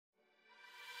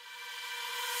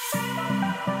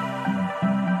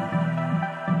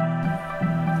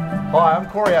Hi, I'm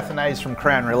Corey Athanase from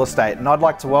Crown Real Estate, and I'd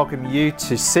like to welcome you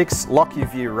to 6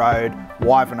 Lockyer Road,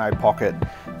 Wivenhoe Pocket.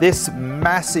 This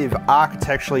massive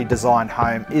architecturally designed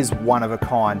home is one of a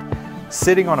kind.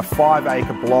 Sitting on a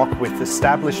 5-acre block with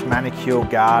established manicure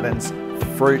gardens,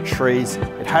 fruit trees,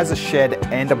 it has a shed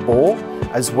and a bore,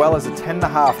 as well as a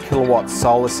 10.5 kilowatt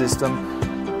solar system.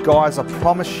 Guys, I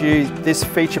promise you this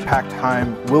feature-packed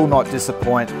home will not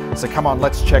disappoint, so come on,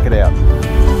 let's check it out.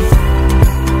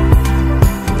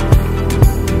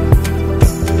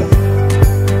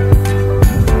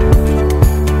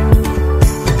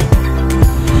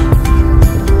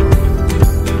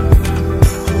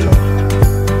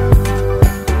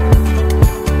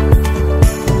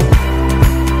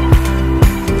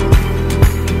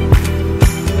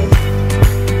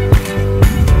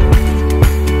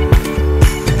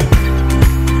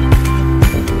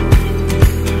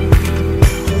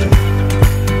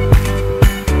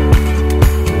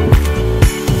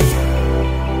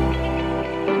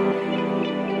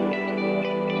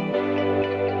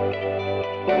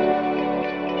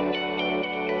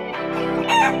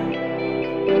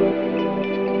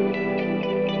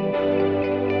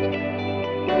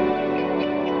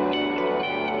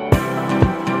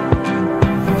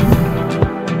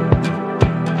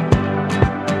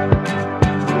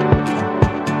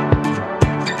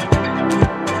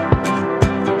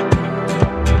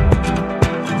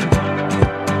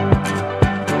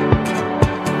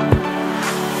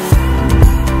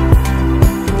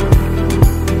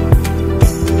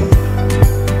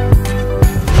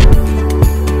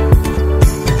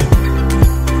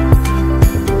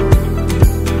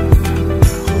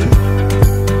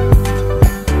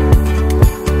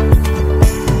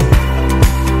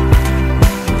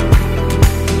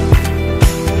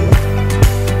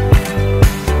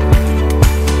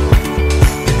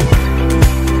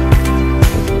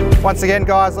 Once again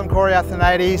guys, I'm Corey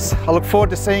Athanase. I look forward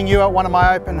to seeing you at one of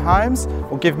my open homes,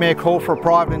 or give me a call for a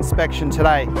private inspection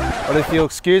today. But if you'll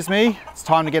excuse me, it's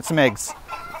time to get some eggs.